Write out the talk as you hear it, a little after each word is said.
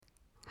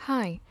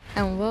Hi,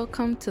 and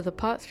welcome to the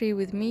Part 3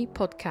 with Me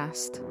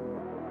podcast.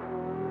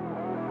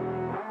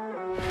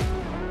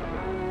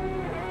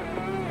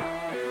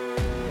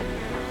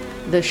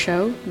 The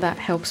show that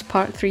helps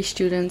Part 3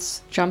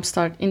 students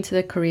jumpstart into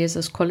their careers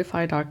as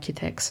qualified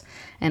architects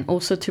and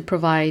also to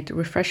provide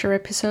refresher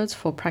episodes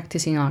for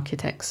practicing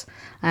architects.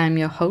 I am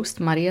your host,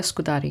 Maria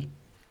Scudari.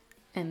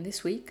 And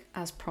this week,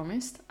 as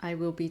promised, I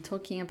will be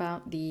talking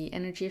about the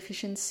energy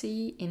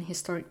efficiency in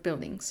historic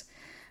buildings.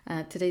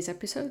 Today's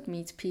episode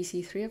meets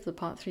PC3 of the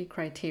Part 3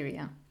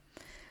 criteria.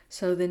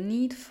 So the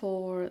need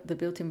for the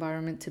built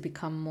environment to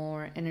become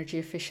more energy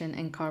efficient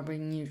and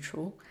carbon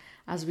neutral,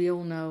 as we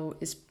all know,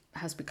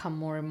 has become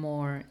more and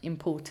more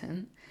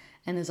important.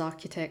 And as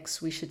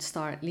architects, we should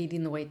start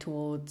leading the way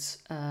towards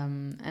a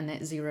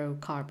net zero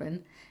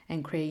carbon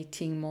and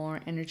creating more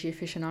energy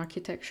efficient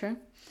architecture.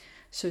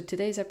 So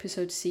today's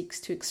episode seeks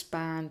to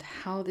expand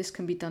how this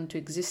can be done to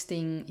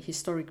existing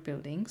historic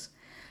buildings.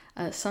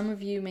 Some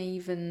of you may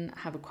even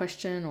have a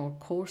question or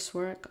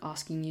coursework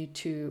asking you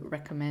to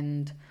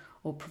recommend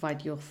or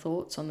provide your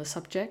thoughts on the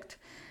subject.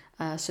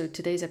 So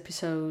today's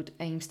episode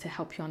aims to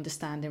help you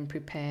understand and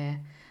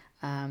prepare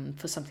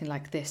for something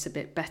like this a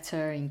bit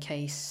better in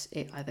case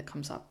it either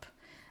comes up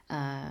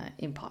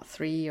in part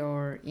 3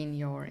 or in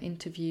your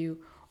interview,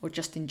 or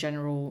just in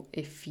general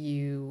if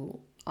you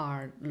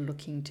are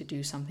looking to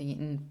do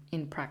something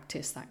in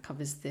practice that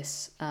covers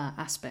this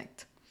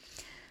aspect.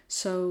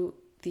 So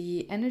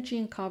the energy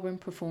and carbon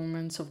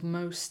performance of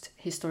most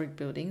historic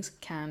buildings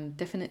can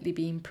definitely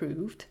be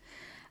improved,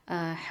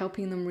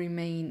 helping them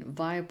remain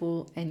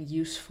viable and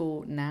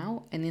useful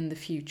now and in the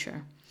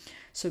future.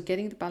 So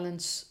getting the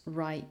balance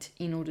right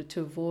in order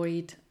to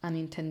avoid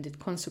unintended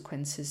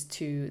consequences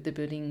to the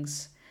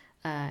building's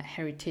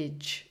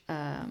heritage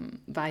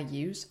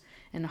values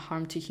and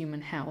harm to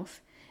human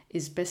health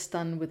is best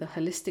done with a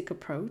holistic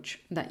approach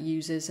that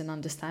uses an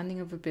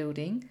understanding of a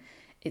building,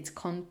 its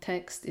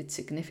context, its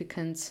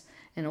significance,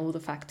 and all the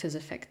factors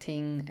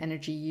affecting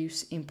energy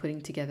use in putting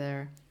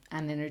together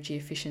an energy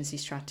efficiency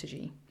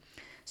strategy.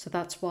 So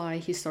that's why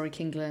Historic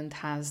England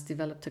has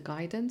developed a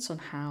guidance on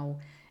how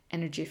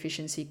energy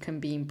efficiency can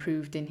be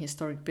improved in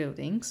historic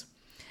buildings.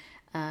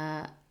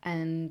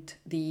 And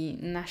the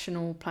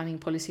National Planning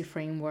Policy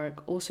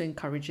Framework also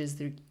encourages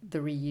the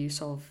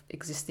reuse of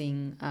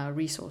existing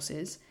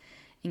resources,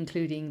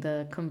 including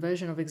the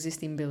conversion of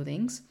existing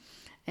buildings,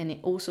 and it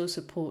also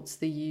supports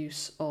the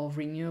use of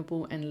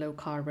renewable and low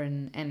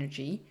carbon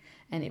energy,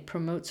 and it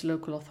promotes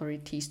local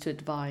authorities to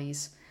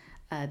advise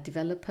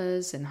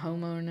developers and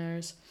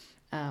homeowners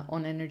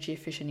on energy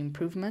efficient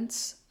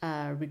improvements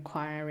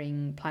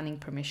requiring planning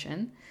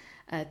permission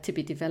to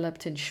be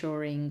developed,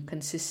 ensuring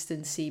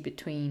consistency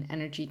between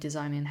energy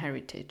design and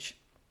heritage.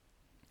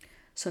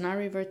 So now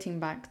reverting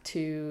back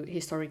to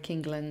Historic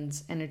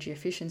England's energy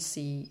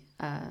efficiency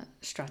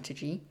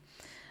strategy,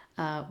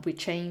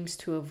 which aims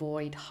to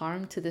avoid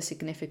harm to the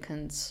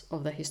significance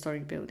of the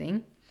historic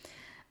building,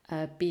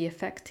 be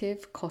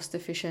effective,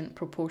 cost-efficient,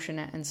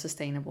 proportionate and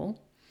sustainable,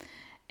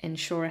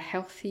 ensure a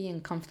healthy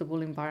and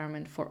comfortable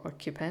environment for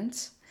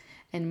occupants,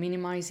 and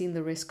minimizing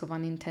the risk of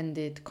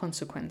unintended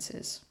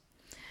consequences.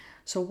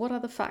 So what are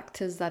the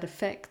factors that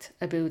affect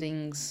a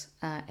building's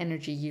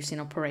energy use in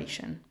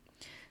operation?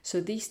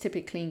 So these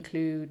typically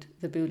include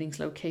the building's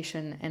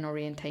location and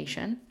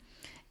orientation,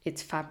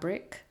 its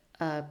fabric,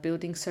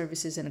 building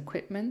services and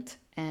equipment,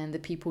 and the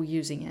people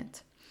using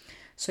it.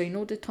 So in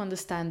order to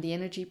understand the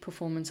energy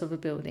performance of a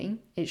building,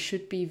 it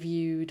should be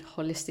viewed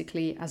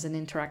holistically as an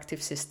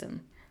interactive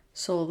system.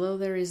 So although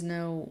there is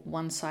no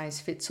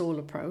one-size-fits-all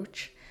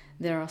approach,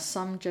 there are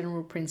some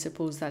general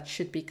principles that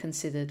should be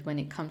considered when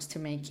it comes to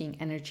making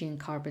energy and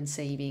carbon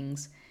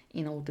savings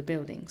in older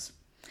buildings.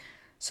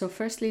 So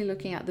firstly,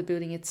 looking at the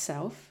building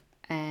itself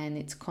and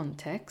its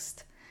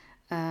context,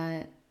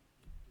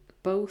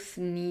 both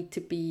need to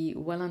be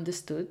well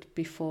understood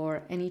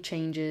before any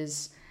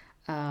changes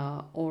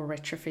or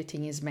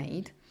retrofitting is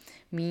made,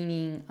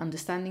 meaning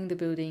understanding the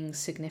building's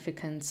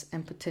significance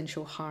and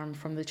potential harm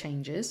from the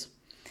changes,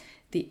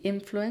 the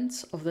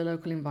influence of the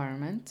local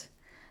environment,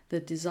 the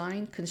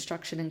design,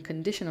 construction and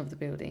condition of the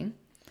building,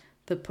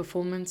 the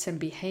performance and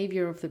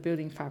behavior of the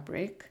building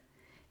fabric,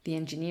 the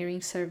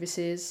engineering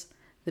services,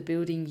 the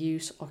building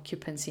use,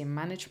 occupancy and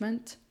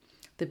management,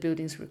 the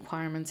building's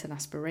requirements and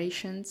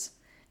aspirations,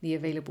 the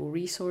available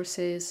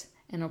resources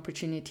and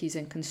opportunities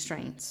and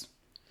constraints.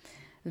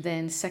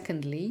 Then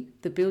secondly,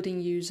 the building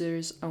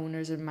users,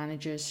 owners and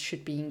managers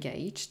should be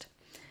engaged.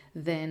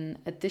 Then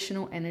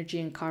additional energy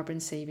and carbon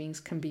savings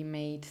can be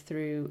made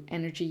through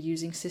energy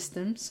using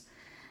systems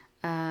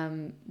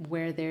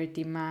where their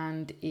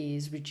demand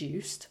is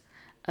reduced,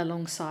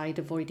 alongside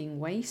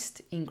avoiding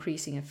waste,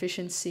 increasing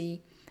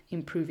efficiency,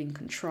 improving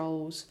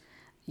controls,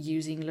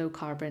 using low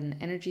carbon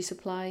energy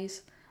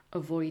supplies,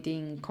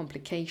 avoiding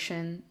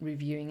complication,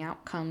 reviewing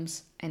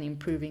outcomes, and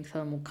improving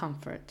thermal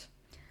comfort.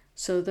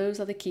 So those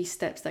are the key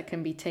steps that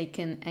can be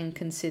taken and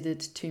considered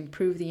to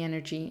improve the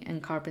energy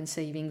and carbon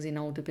savings in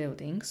older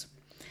buildings.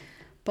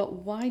 But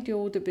why do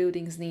older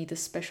buildings need a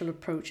special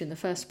approach in the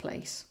first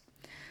place?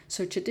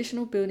 So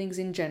traditional buildings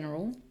in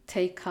general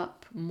take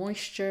up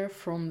moisture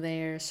from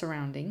their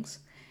surroundings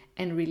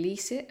and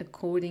release it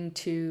according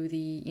to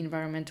the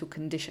environmental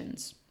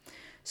conditions.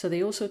 So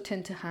they also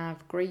tend to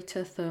have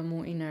greater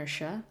thermal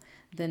inertia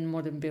than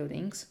modern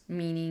buildings,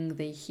 meaning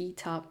they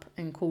heat up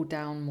and cool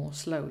down more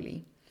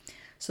slowly.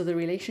 So the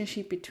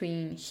relationship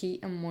between heat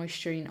and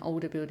moisture in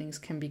older buildings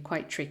can be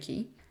quite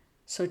tricky.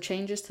 So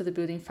changes to the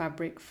building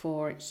fabric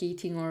for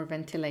heating or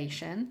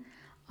ventilation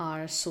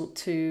are sought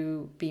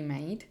to be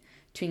made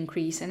to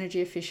increase energy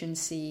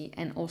efficiency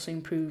and also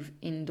improve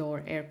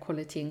indoor air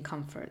quality and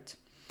comfort.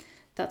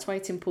 That's why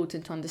it's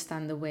important to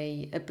understand the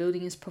way a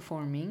building is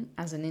performing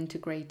as an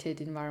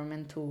integrated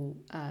environmental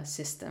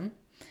system.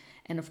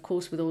 And of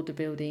course, with all the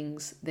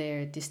buildings,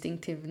 their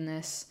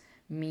distinctiveness,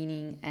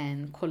 meaning,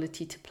 and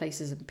quality to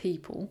places and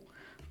people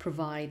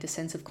provide a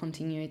sense of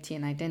continuity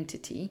and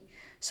identity.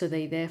 So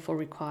they therefore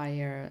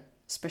require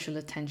special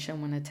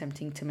attention when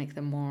attempting to make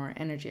them more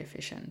energy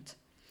efficient.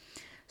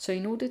 So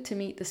in order to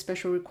meet the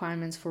special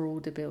requirements for all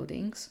the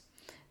buildings,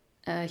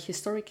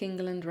 Historic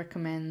England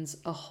recommends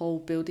a whole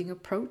building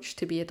approach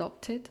to be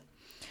adopted.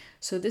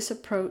 So this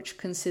approach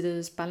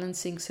considers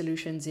balancing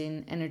solutions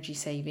in energy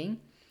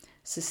saving,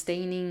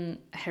 sustaining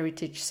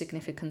heritage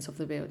significance of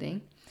the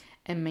building,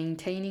 and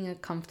maintaining a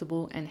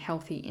comfortable and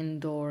healthy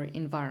indoor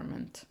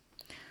environment.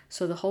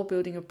 So the whole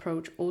building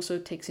approach also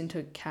takes into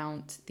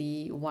account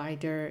the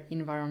wider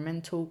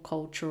environmental,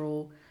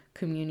 cultural,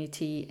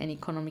 community, and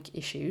economic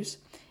issues,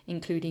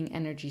 including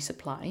energy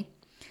supply.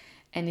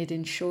 And it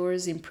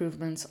ensures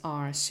improvements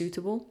are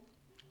suitable,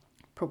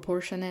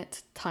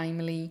 proportionate,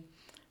 timely,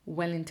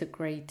 well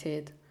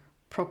integrated,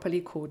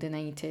 properly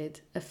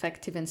coordinated,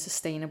 effective and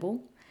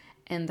sustainable,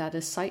 and that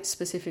a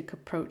site-specific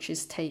approach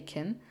is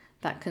taken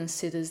that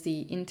considers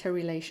the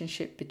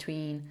interrelationship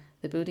between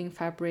the building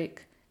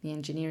fabric, the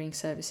engineering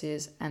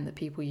services, and the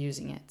people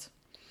using it.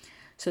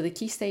 So the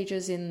key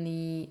stages in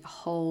the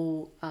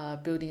whole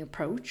building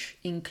approach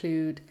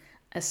include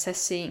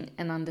assessing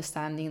and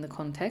understanding the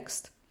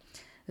context,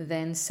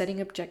 then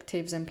setting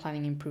objectives and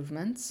planning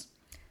improvements,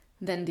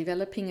 then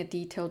developing a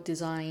detailed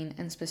design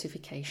and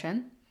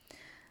specification,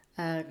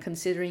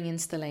 considering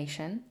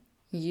installation,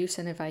 use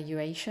and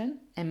evaluation,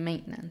 and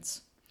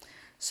maintenance.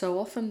 So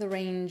often the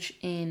range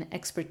in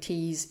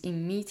expertise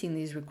in meeting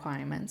these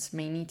requirements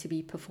may need to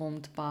be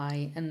performed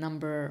by a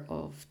number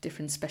of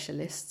different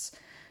specialists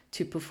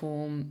to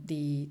perform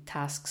the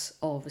tasks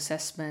of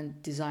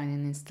assessment, design,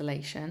 and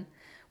installation,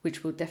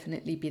 which will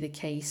definitely be the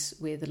case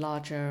with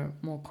larger,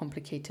 more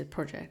complicated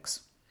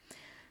projects.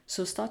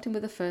 So starting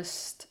with the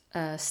first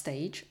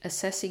stage,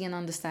 assessing and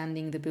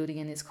understanding the building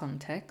and its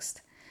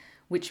context,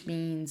 which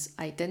means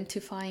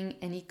identifying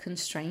any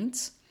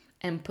constraints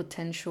and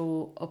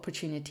potential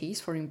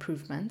opportunities for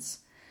improvements.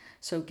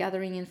 So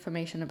gathering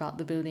information about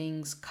the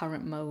building's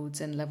current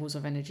modes and levels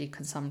of energy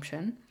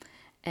consumption,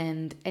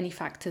 and any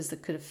factors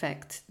that could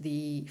affect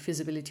the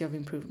feasibility of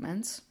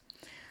improvements.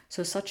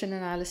 So such an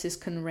analysis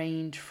can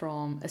range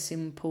from a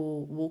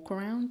simple walk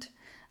around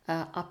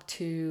up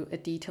to a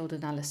detailed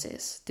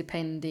analysis,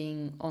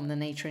 depending on the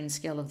nature and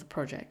scale of the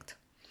project.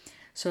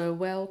 So a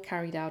well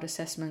carried out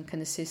assessment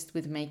can assist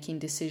with making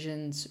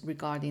decisions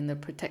regarding the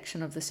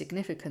protection of the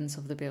significance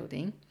of the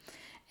building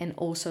and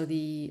also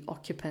the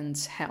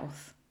occupant's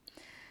health.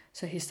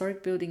 So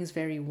historic buildings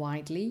vary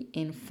widely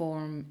in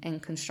form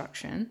and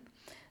construction.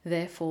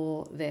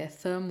 Therefore, their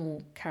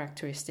thermal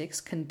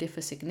characteristics can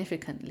differ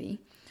significantly.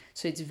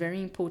 So it's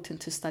very important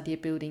to study a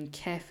building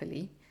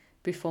carefully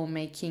before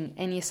making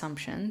any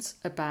assumptions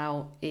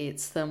about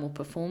its thermal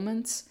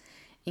performance,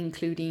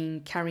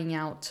 including carrying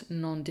out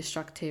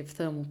non-destructive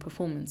thermal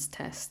performance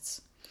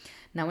tests.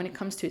 Now, when it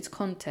comes to its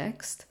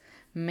context,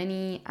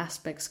 many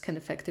aspects can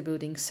affect a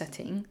building's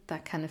setting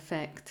that can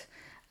affect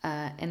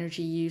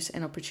energy use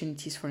and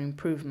opportunities for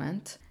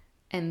improvement.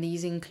 And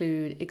these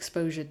include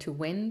exposure to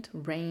wind,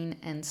 rain,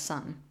 and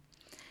sun.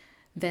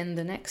 Then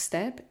the next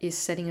step is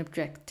setting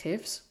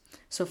objectives.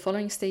 So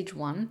following stage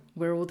 1,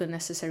 where all the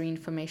necessary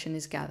information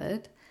is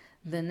gathered,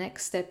 the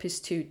next step is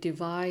to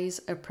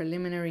devise a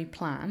preliminary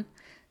plan,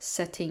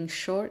 setting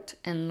short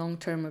and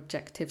long-term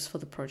objectives for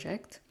the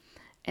project,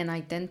 and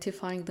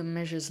identifying the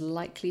measures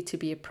likely to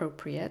be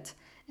appropriate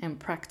and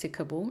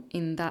practicable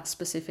in that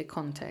specific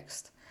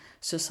context.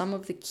 So some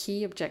of the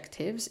key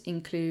objectives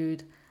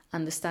include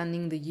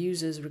understanding the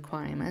user's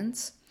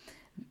requirements,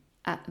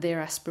 their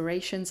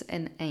aspirations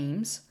and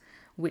aims,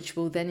 which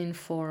will then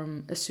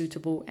inform a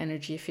suitable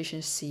energy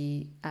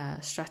efficiency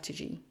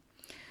strategy.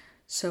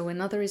 So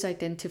another is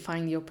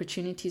identifying the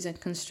opportunities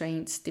and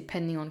constraints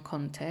depending on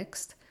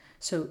context.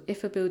 So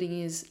if a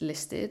building is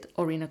listed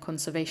or in a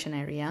conservation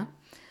area,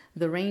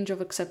 the range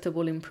of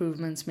acceptable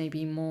improvements may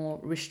be more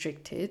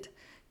restricted,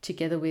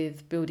 together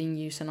with building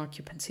use and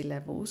occupancy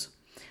levels.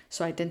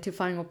 So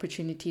identifying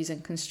opportunities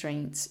and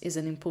constraints is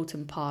an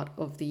important part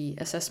of the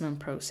assessment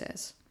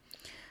process.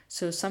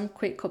 So some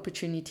quick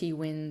opportunity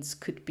wins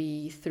could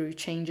be through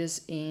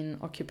changes in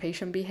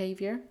occupation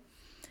behavior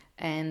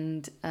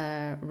and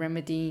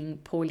remedying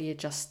poorly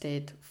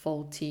adjusted,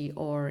 faulty,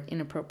 or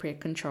inappropriate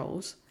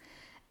controls.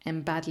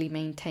 and badly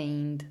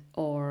maintained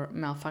or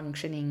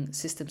malfunctioning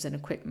systems and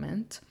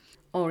equipment,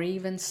 or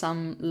even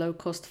some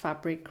low-cost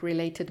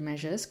fabric-related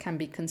measures can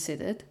be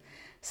considered,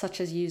 such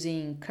as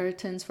using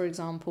curtains, for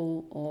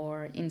example,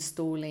 or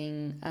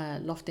installing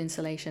loft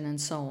insulation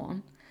and so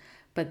on.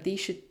 But these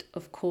should,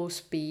 of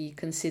course, be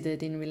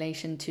considered in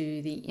relation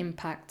to the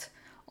impact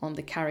on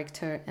the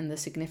character and the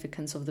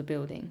significance of the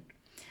building.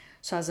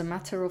 So as a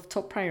matter of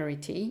top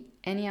priority,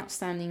 any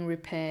outstanding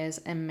repairs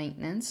and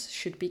maintenance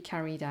should be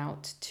carried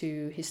out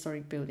to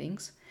historic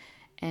buildings,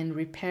 and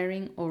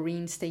repairing or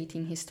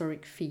reinstating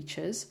historic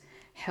features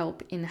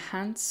help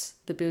enhance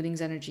the building's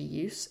energy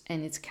use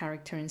and its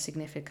character and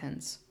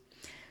significance.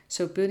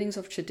 So buildings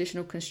of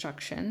traditional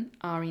construction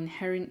are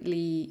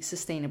inherently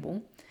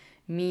sustainable,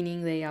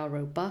 meaning they are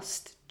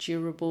robust,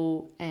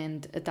 durable,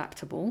 and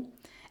adaptable,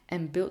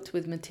 and built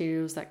with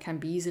materials that can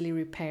be easily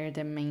repaired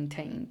and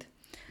maintained.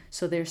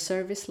 So their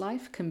service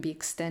life can be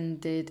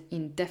extended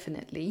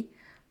indefinitely,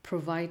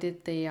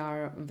 provided they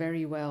are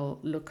very well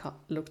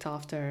looked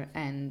after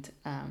and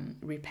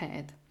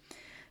repaired.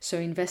 So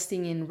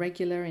investing in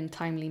regular and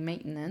timely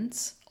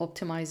maintenance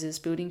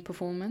optimizes building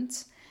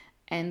performance,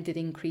 and it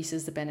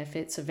increases the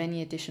benefits of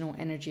any additional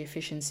energy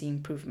efficiency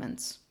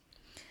improvements.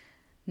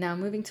 Now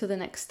moving to the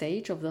next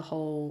stage of the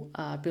whole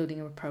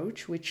building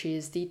approach, which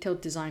is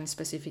detailed design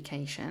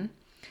specification.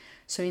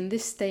 So in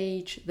this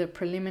stage, the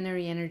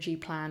preliminary energy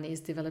plan is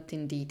developed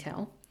in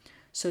detail.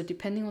 So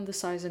depending on the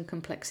size and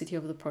complexity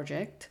of the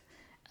project,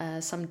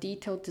 some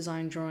detailed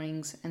design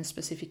drawings and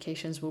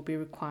specifications will be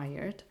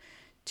required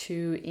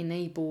to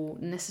enable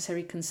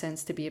necessary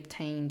consents to be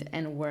obtained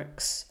and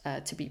works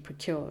to be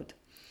procured.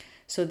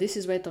 So this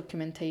is where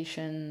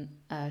documentation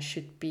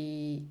should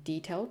be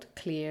detailed,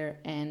 clear,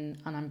 and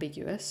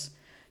unambiguous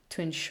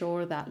to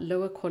ensure that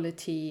lower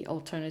quality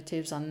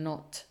alternatives are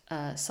not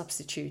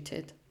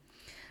substituted.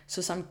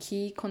 So some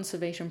key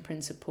conservation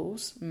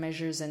principles,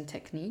 measures, and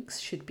techniques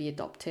should be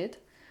adopted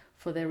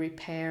for the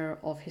repair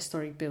of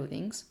historic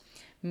buildings,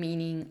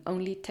 meaning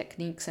only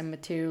techniques and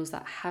materials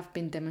that have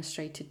been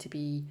demonstrated to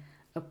be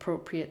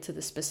appropriate to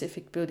the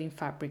specific building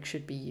fabric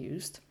should be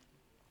used.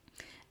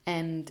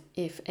 And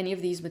if any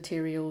of these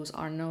materials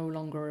are no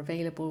longer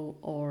available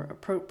or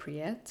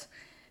appropriate,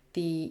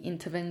 the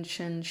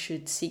intervention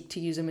should seek to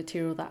use a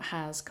material that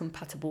has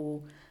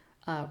compatible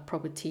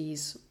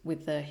properties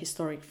with the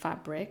historic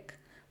fabric,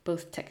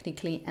 both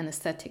technically and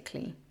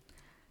aesthetically.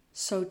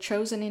 So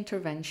chosen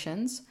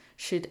interventions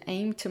should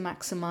aim to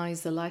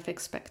maximize the life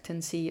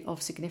expectancy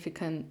of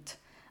significant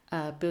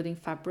building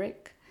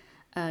fabric,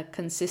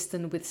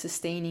 consistent with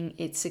sustaining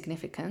its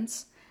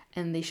significance,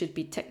 and they should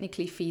be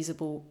technically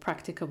feasible,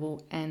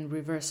 practicable, and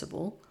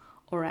reversible,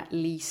 or at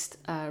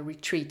least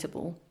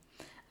retreatable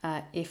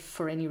if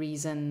for any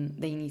reason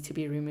they need to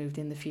be removed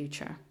in the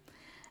future.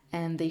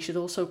 And they should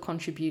also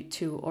contribute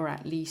to, or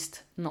at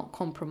least not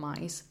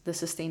compromise, the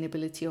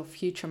sustainability of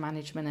future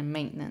management and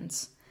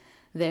maintenance.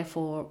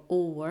 Therefore,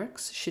 all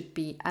works should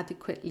be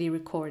adequately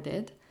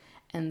recorded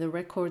and the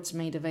records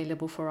made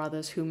available for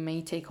others who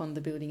may take on the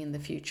building in the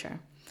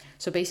future.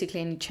 So basically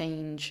any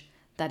change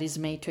that is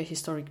made to a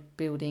historic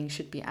building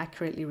should be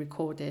accurately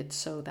recorded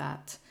so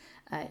that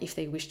if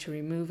they wish to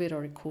remove it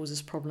or it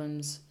causes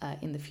problems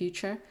in the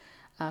future,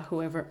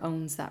 whoever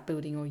owns that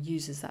building or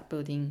uses that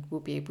building will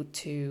be able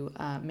to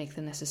make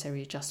the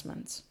necessary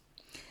adjustments.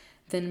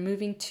 Then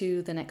moving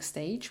to the next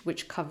stage,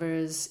 which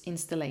covers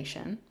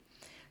installation.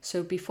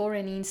 So before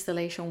any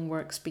installation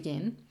works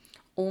begin,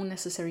 all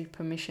necessary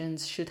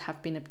permissions should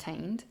have been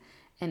obtained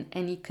and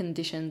any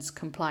conditions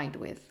complied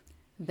with.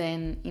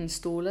 Then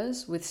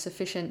installers with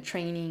sufficient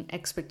training,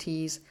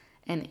 expertise,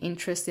 and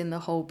interest in the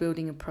whole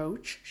building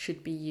approach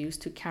should be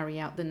used to carry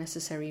out the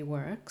necessary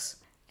works.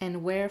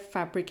 And where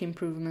fabric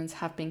improvements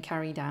have been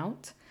carried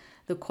out,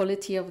 the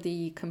quality of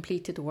the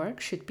completed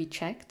work should be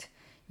checked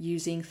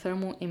using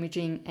thermal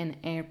imaging and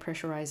air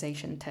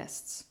pressurization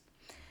tests.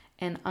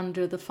 And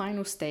under the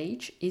final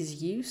stage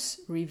is use,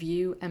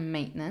 review, and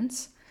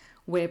maintenance,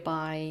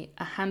 whereby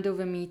a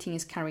handover meeting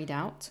is carried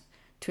out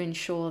to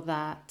ensure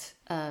that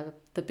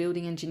the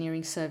building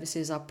engineering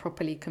services are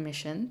properly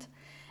commissioned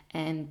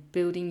and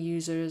building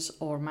users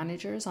or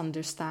managers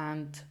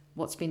understand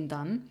what's been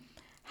done,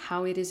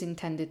 how it is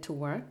intended to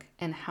work,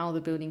 and how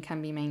the building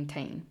can be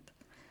maintained.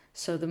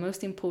 So the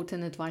most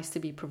important advice to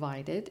be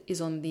provided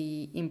is on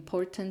the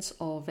importance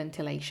of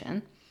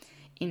ventilation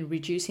in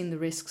reducing the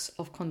risks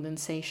of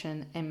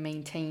condensation and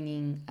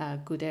maintaining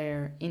good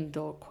air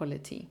indoor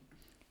quality.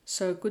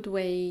 So a good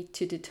way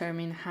to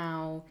determine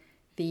how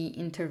the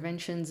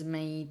interventions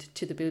made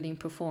to the building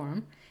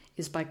perform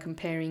is by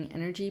comparing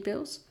energy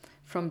bills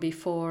from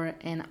before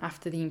and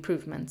after the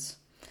improvements.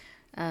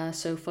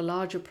 So for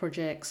larger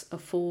projects, a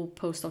full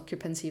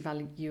post-occupancy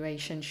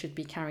evaluation should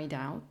be carried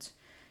out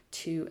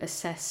to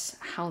assess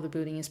how the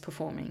building is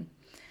performing.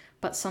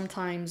 But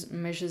sometimes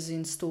measures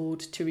installed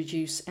to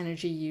reduce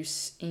energy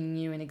use in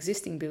new and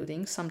existing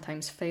buildings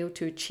sometimes fail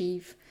to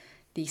achieve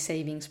the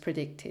savings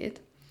predicted.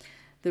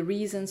 The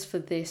reasons for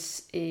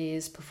this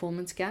is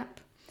performance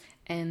gap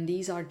And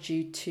these are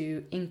due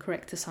to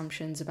incorrect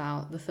assumptions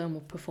about the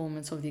thermal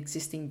performance of the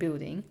existing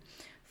building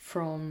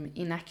from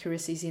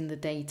inaccuracies in the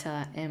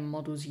data and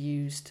models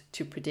used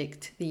to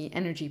predict the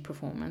energy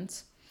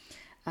performance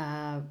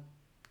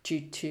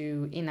due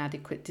to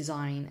inadequate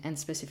design and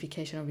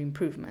specification of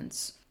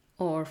improvements,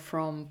 or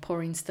from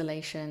poor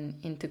installation,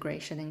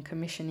 integration and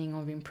commissioning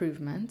of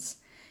improvements,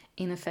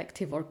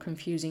 ineffective or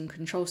confusing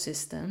control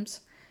systems,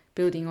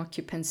 building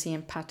occupancy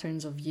and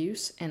patterns of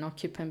use, and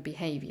occupant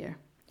behavior.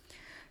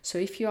 So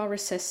if you are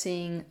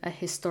assessing a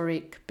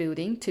historic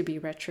building to be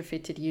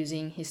retrofitted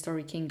using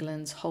Historic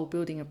England's whole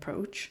building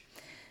approach,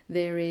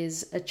 there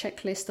is a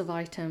checklist of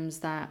items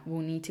that will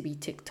need to be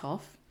ticked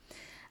off.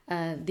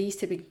 These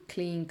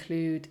typically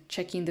include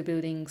checking the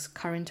building's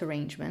current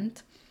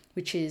arrangement,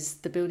 which is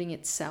the building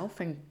itself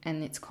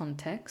and its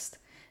context,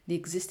 the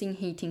existing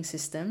heating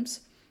systems,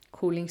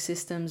 cooling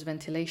systems,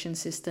 ventilation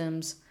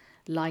systems,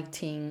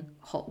 lighting,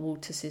 hot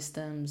water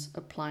systems,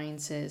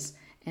 appliances,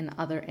 and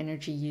other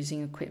energy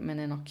using equipment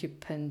and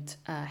occupant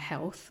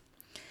health.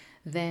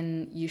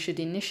 Then you should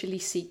initially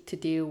seek to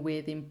deal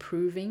with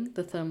improving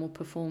the thermal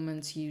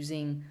performance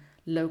using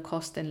low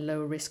cost and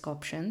low risk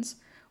options,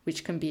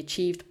 which can be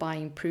achieved by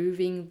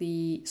improving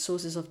the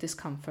sources of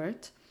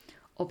discomfort,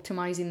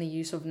 optimizing the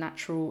use of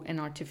natural and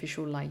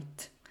artificial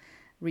light,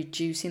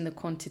 reducing the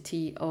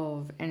quantity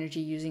of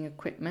energy using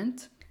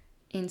equipment,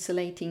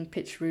 insulating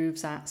pitched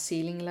roofs at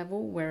ceiling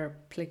level where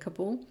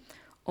applicable,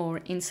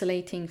 or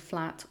insulating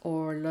flat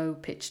or low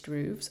pitched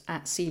roofs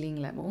at ceiling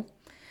level.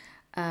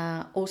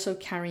 Also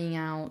carrying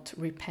out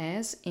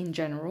repairs in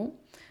general,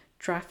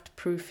 draft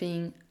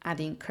proofing,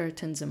 adding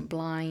curtains and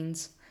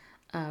blinds,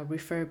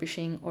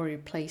 refurbishing or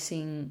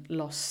replacing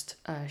lost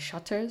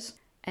shutters,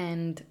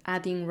 and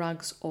adding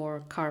rugs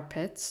or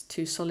carpets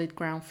to solid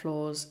ground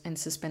floors and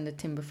suspended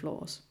timber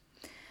floors.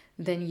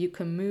 Then you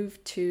can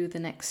move to the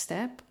next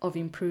step of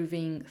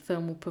improving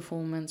thermal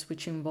performance,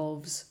 which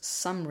involves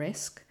some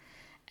risk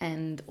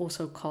and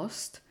also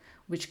cost,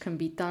 which can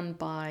be done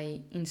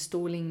by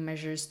installing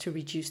measures to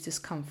reduce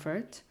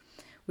discomfort,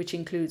 which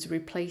includes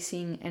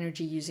replacing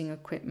energy using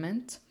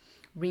equipment,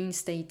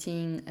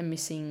 reinstating a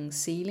missing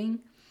ceiling,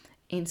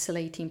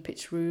 insulating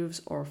pitched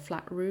roofs or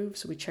flat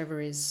roofs, whichever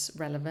is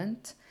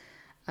relevant,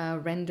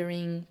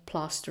 rendering,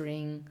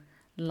 plastering,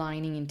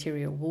 lining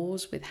interior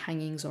walls with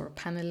hangings or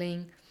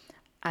paneling,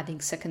 adding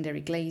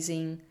secondary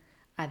glazing,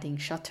 adding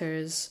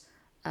shutters,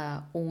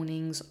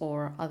 awnings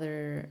or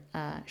other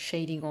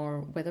shading or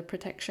weather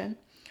protection.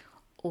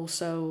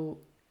 Also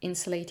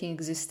insulating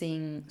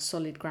existing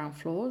solid ground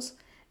floors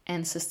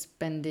and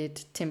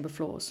suspended timber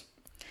floors.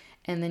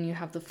 And then you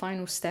have the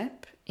final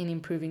step in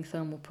improving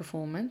thermal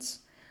performance,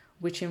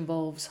 which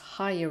involves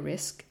higher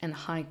risk and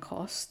high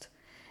cost.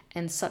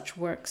 And such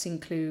works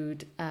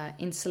include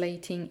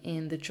insulating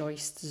in the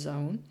joist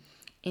zone,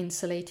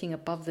 insulating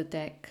above the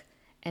deck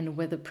and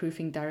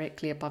weatherproofing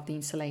directly above the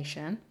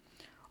insulation,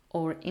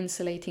 or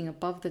insulating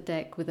above the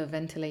deck with a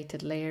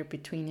ventilated layer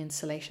between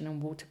insulation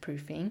and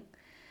waterproofing,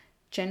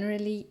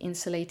 generally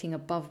insulating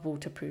above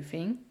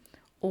waterproofing,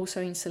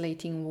 also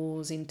insulating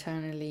walls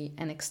internally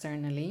and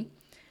externally,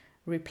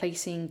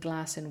 replacing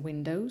glass and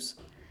windows,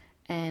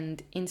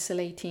 and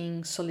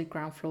insulating solid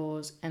ground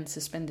floors and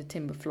suspended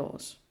timber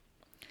floors.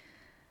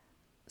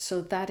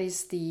 So that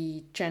is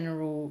the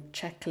general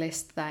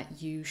checklist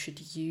that you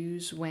should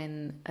use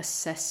when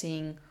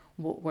assessing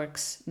what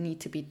works need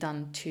to be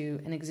done to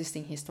an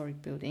existing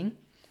historic building.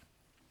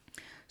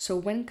 So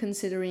when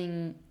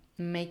considering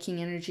making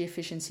energy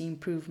efficiency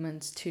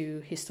improvements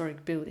to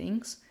historic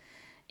buildings,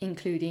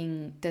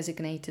 including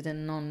designated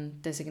and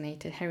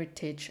non-designated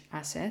heritage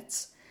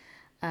assets,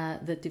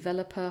 the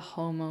developer,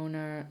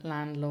 homeowner,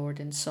 landlord,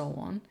 and so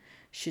on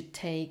should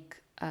take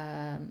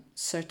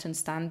certain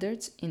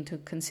standards into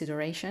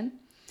consideration.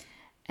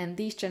 And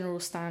these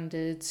general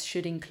standards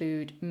should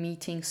include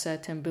meeting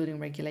certain building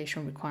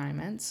regulation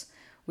requirements,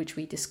 which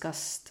we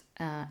discussed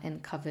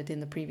and covered in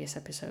the previous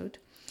episode,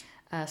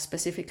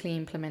 specifically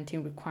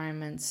implementing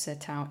requirements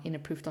set out in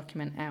Approved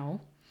Document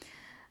L.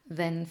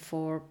 Then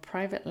for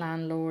private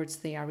landlords,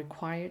 they are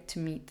required to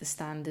meet the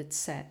standards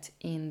set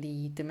in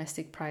the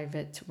Domestic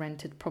Private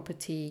Rented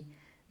Property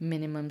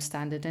Minimum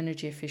Standard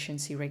Energy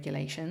Efficiency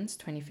Regulations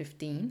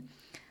 2015,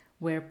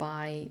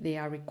 whereby they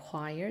are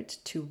required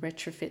to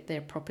retrofit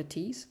their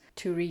properties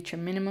to reach a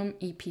minimum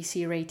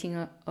EPC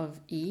rating of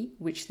E,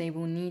 which they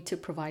will need to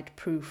provide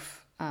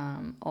proof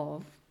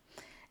of.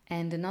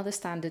 And another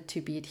standard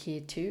to be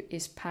adhered to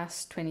is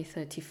PAS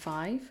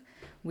 2035,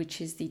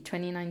 which is the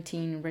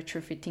 2019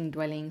 Retrofitting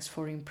Dwellings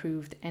for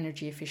Improved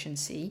Energy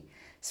Efficiency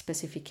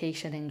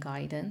specification and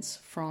guidance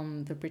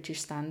from the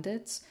British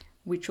Standards,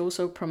 which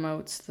also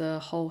promotes the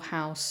whole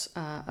house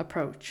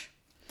approach.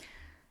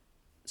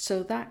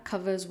 So that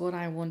covers what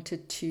I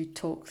wanted to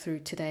talk through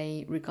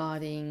today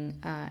regarding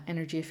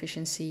energy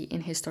efficiency in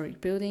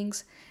historic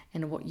buildings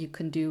and what you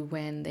can do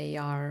when they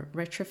are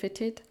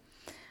retrofitted.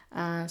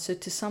 So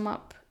to sum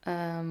up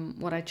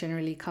what I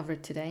generally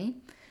covered today,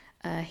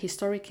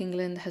 Historic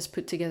England has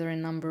put together a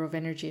number of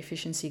energy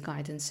efficiency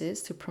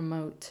guidances to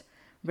promote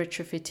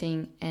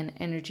retrofitting and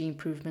energy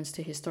improvements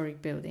to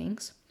historic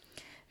buildings.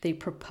 They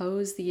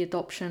propose the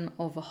adoption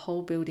of a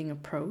whole building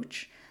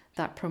approach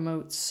that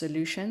promotes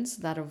solutions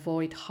that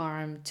avoid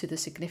harm to the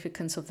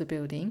significance of the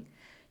building,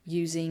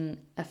 using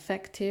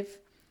effective,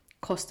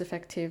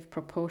 cost-effective,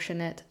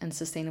 proportionate, and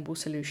sustainable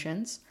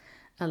solutions,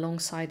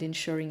 alongside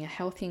ensuring a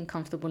healthy and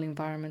comfortable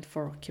environment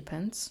for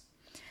occupants.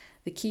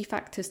 The key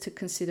factors to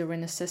consider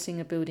when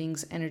assessing a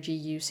building's energy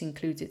use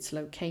includes its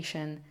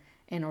location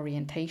and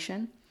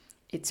orientation,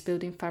 its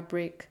building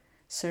fabric,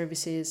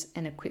 services,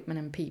 and equipment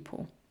and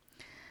people.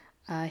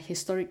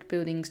 Historic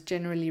buildings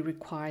generally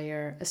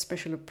require a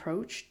special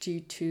approach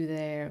due to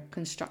their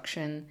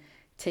construction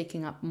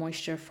taking up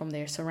moisture from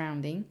their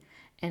surrounding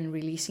and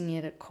releasing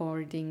it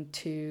according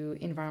to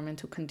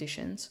environmental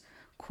conditions,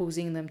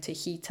 causing them to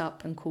heat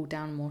up and cool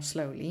down more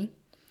slowly.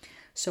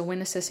 So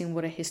when assessing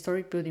what a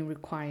historic building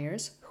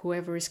requires,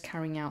 whoever is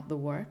carrying out the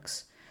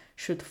works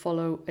should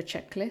follow a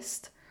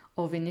checklist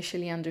of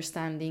initially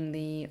understanding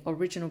the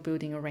original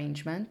building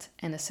arrangement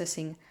and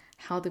assessing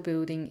how the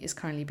building is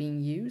currently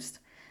being used,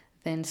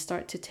 then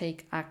start to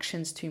take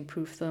actions to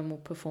improve thermal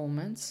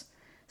performance,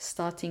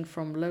 starting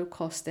from low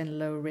cost and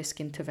low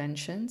risk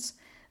interventions,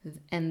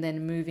 and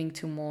then moving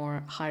to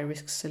more high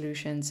risk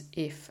solutions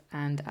if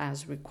and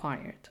as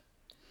required.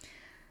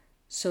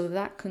 So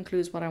that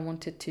concludes what I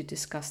wanted to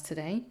discuss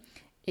today.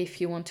 If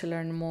you want to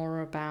learn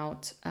more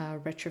about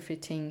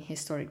retrofitting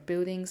historic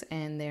buildings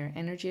and their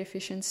energy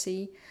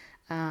efficiency,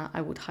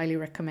 I would highly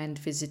recommend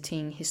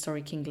visiting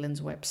Historic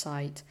England's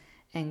website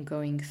and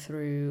going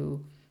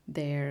through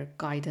their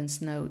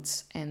guidance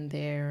notes and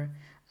their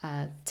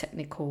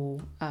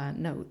technical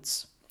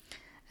notes.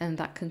 And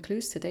that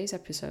concludes today's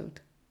episode.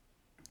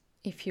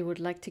 If you would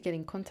like to get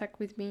in contact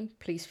with me,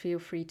 please feel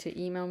free to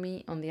email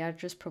me on the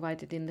address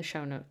provided in the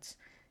show notes.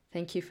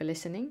 Thank you for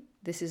listening.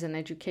 This is an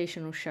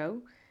educational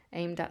show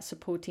aimed at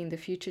supporting the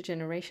future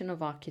generation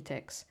of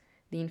architects.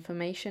 The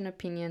information,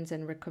 opinions,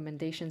 and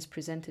recommendations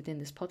presented in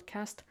this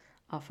podcast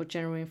are for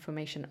general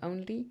information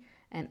only,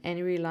 and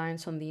any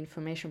reliance on the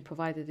information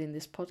provided in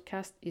this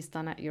podcast is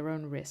done at your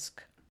own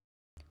risk.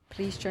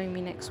 Please join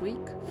me next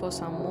week for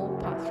some more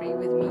Part 3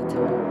 with me,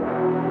 Tom.